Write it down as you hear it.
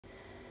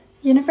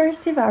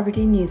University of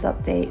Aberdeen News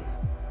Update,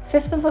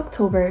 5th of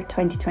October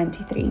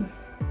 2023.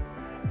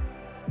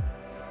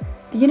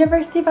 The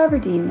University of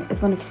Aberdeen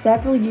is one of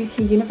several UK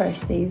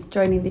universities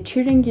joining the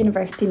Turing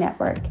University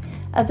Network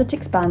as it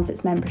expands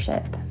its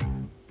membership.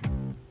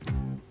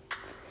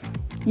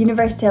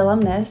 University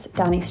alumnus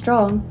Danny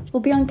Strong will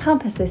be on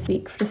campus this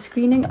week for a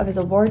screening of his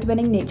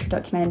award-winning nature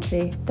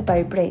documentary, The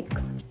Bough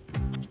Breaks.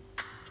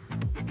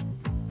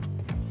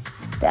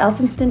 The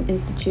Elphinstone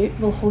Institute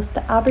will host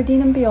the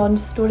Aberdeen and Beyond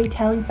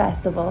Storytelling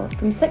Festival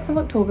from 6th of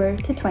October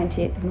to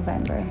 28th of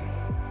November.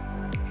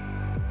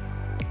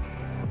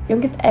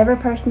 Youngest ever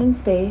person in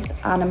space,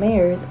 Anna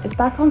Mayers, is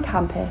back on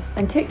campus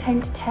and took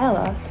time to tell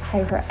us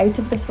how her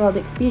out-of-this-world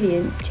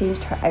experience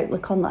changed her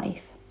outlook on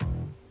life.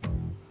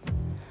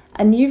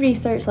 And new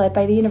research led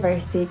by the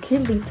university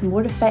could lead to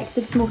more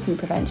effective smoking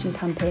prevention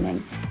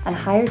campaigning and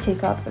higher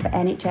take-up of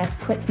NHS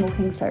quit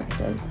smoking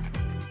services.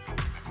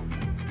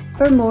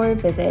 For more,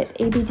 visit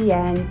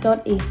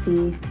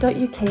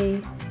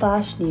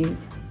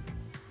abdn.ac.uk/news.